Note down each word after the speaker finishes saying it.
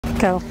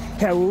Go.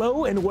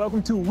 Hello and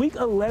welcome to week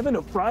 11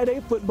 of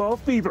Friday Football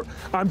Fever.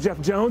 I'm Jeff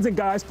Jones, and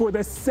guys, for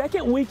the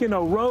second week in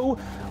a row,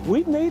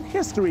 we've made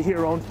history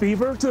here on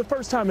Fever. To the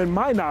first time in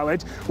my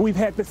knowledge, we've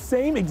had the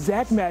same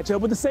exact matchup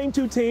with the same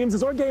two teams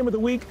as our game of the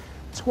week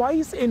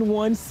twice in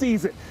one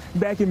season.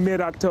 Back in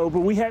mid-October,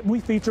 we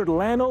featured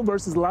Llano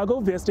versus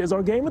Lago Vista as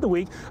our game of the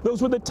week.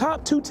 Those were the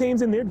top two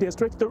teams in their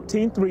district,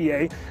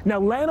 13-3A. Now,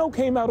 Llano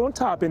came out on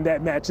top in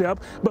that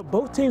matchup, but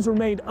both teams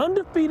remained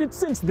undefeated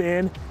since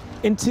then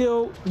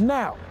until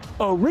now.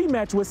 A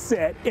rematch was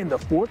set in the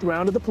fourth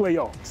round of the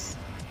playoffs.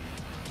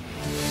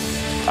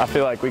 I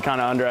feel like we kind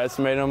of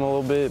underestimated them a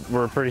little bit.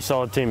 We're a pretty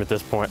solid team at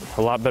this point.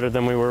 A lot better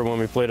than we were when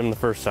we played them the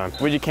first time.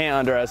 We just can't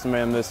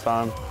underestimate them this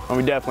time, and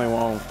we definitely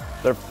won't.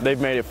 They've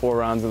made it 4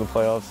 rounds in the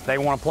playoffs. They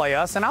want to play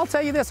us, and I'll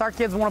tell you this, our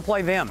kids want to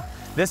play them.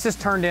 This has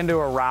turned into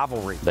a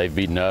rivalry. They've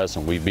beaten us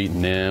and we've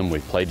beaten them.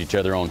 We've played each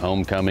other on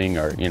homecoming.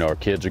 Our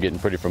kids are getting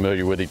pretty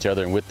familiar with each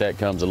other, and with that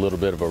comes a little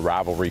bit of a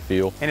rivalry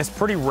feel. And it's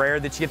pretty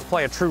rare that you get to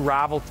play a true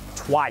rival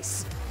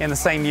twice in the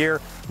same year,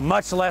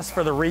 much less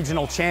for the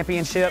regional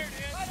championship.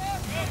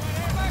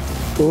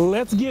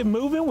 Let's get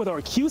moving with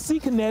our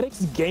QC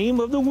Kinetics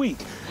Game of the Week.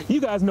 You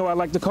guys know I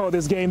like to call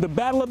this game the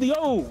Battle of the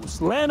O's.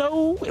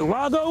 Llano,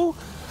 Lago.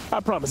 I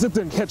promise it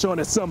didn't catch on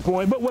at some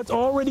point, but what's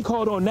already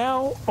called on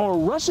now are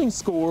rushing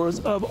scores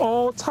of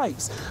all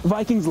types.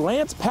 Vikings'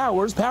 Lance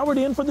Powers powered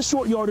in for the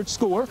short yardage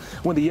score.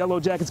 When the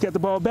Yellowjackets got the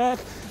ball back,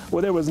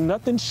 well, there was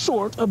nothing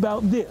short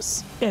about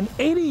this. An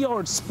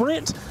 80-yard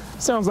sprint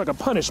sounds like a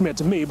punishment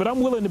to me, but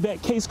I'm willing to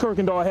bet Case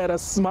Kirkendall had a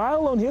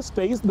smile on his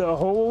face the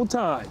whole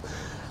time.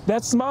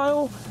 That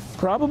smile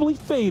probably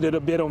faded a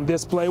bit on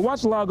this play.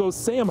 Watch Lago's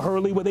Sam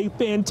Hurley with a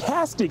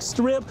fantastic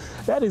strip.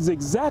 That is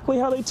exactly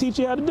how they teach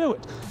you how to do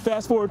it.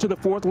 Fast forward to the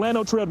fourth,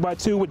 Llano trailed by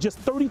 2 with just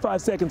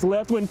 35 seconds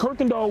left when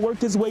Kirkendall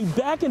worked his way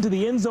back into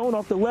the end zone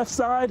off the left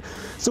side.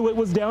 So it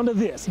was down to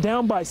this,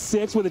 down by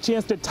 6 with a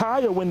chance to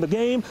tie or win the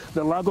game.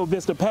 The Lago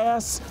Vista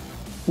pass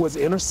was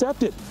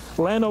intercepted.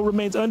 Llano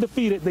remains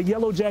undefeated. The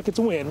Yellowjackets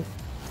win.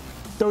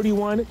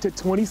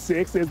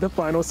 31-26 is the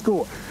final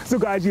score. So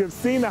guys, you have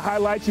seen the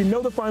highlights, you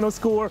know the final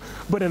score,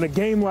 but in a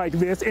game like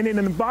this, and in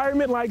an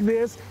environment like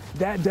this,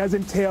 that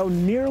doesn't tell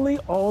nearly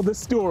all the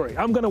story.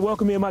 I'm gonna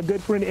welcome in my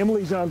good friend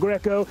Emily Jean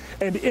Greco.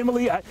 And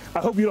Emily, I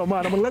hope you don't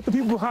mind, I'm gonna let the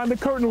people behind the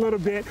curtain a little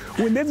bit.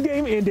 When this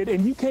game ended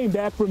and you came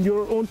back from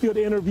your on-field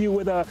interview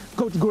with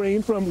Coach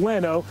Green from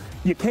Llano,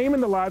 you came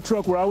in the live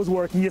truck where I was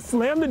working, you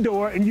slammed the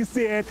door and you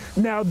said,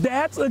 now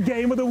that's a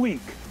game of the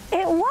week.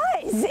 It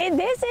was.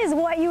 This is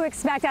what you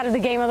expect out of the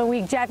game of the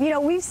week, Jeff. You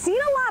know, we've seen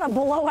a lot of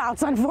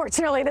blowouts,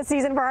 unfortunately, this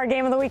season for our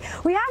game of the week.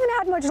 We haven't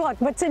had much luck,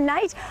 but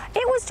tonight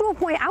it was to a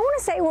point, I want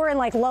to say we're in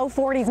like low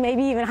 40s,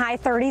 maybe even high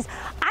 30s.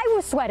 I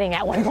was sweating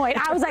at one point.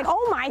 I was like,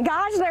 oh my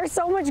gosh, there's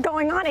so much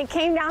going on. It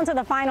came down to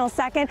the final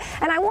second.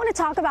 And I want to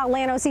talk about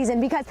Llano's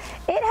season because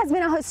it has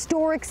been a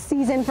historic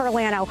season for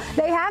Llano.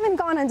 They haven't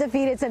gone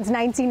undefeated since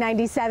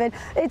 1997.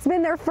 It's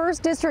been their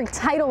first district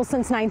title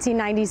since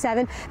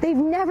 1997. They've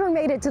never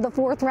made it to the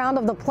fourth round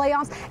of the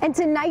playoffs, and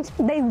tonight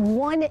they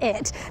won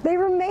it. They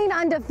remain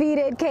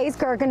undefeated. Case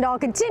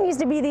Kirkendall continues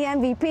to be the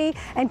MVP,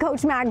 and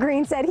Coach Matt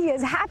Green said he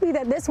is happy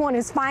that this one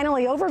is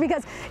finally over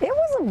because it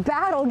was a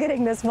battle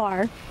getting this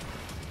far.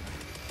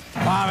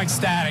 Well, I'm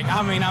ecstatic.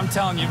 I mean, I'm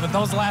telling you, but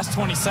those last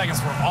 20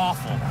 seconds were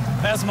awful.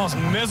 That's the most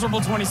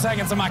miserable 20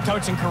 seconds of my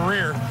coaching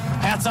career.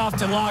 Hats off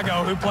to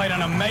Lago, who played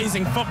an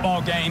amazing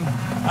football game,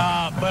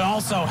 but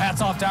also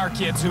hats off to our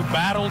kids who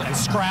battled and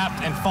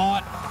scrapped and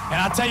fought. And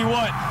I'll tell you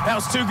what, that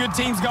was 2 good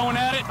teams going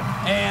at it,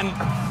 and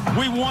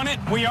we won it,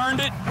 we earned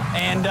it,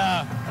 and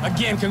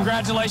again,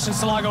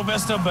 congratulations to Lago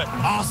Vista, but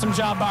awesome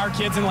job by our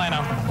kids in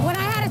Llano. When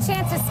I had a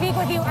chance to speak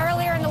with you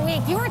earlier in the week,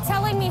 you were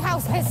telling me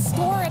how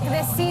historic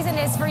this season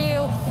is for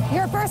you.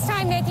 Your first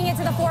time making it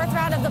to the fourth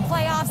round of the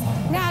playoffs,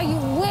 now you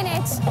win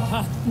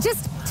it.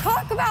 Just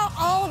talk about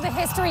all of the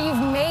history you've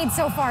made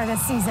so far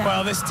this season.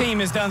 Well, this team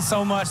has done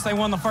so much. They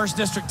won the first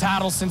district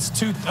title since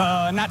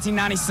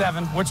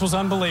 1997, which was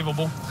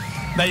unbelievable.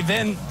 They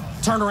then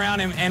turn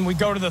around and we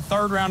go to the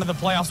third round of the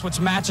playoffs, which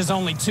matches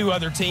only 2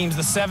 other teams,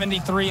 the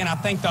 73 and I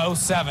think the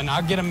 07.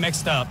 I'll get them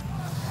mixed up.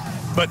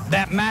 But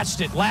that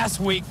matched it.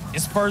 Last week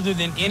is further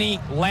than any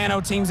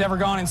Llano team's ever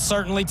gone, and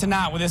certainly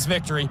tonight with this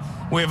victory,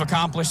 we have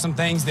accomplished some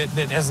things that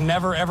has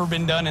never, ever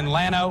been done in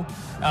Llano.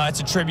 It's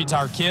a tribute to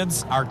our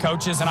kids, our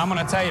coaches, and I'm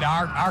going to tell you, to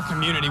our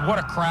community, what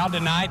a crowd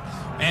tonight.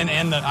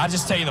 And I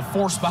just tell you, the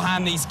force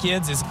behind these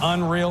kids is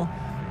unreal.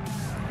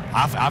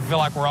 I feel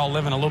like we're all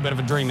living a little bit of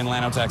a dream in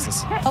Llano,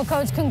 Texas. Well,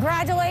 Coach,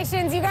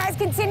 congratulations. You guys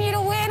continue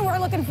to win. We're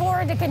looking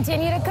forward to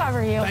continue to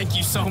cover you. Thank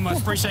you so much.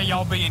 Appreciate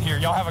y'all being here.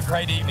 Y'all have a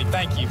great evening.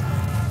 Thank you.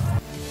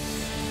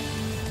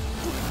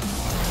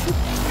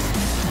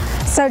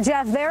 So,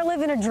 Jeff, they're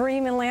living a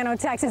dream in Llano,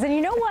 Texas. And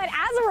you know what?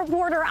 As a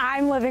reporter,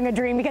 I'm living a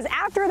dream because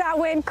after that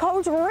win,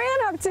 Coach ran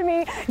up to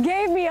me,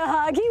 gave me a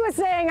hug. He was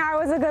saying I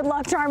was a good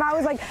luck charm. I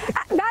was like,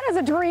 that is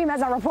a dream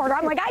as a reporter.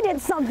 I'm like, I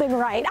did something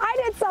right. I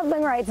did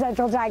something right,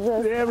 Central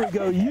Texas. There we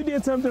go. You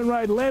did something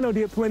right. Llano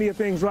did plenty of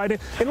things right.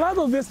 And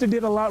Lago Vista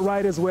did a lot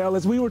right as well.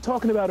 As we were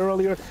talking about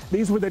earlier,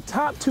 these were the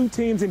top 2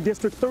 teams in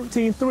District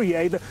 13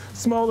 3A, the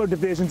smaller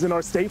divisions in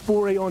our state.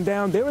 4A on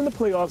down. They're in the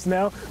playoffs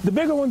now. The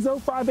bigger ones, though,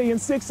 5A and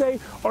 6A,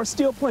 are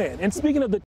still playing. And speaking of the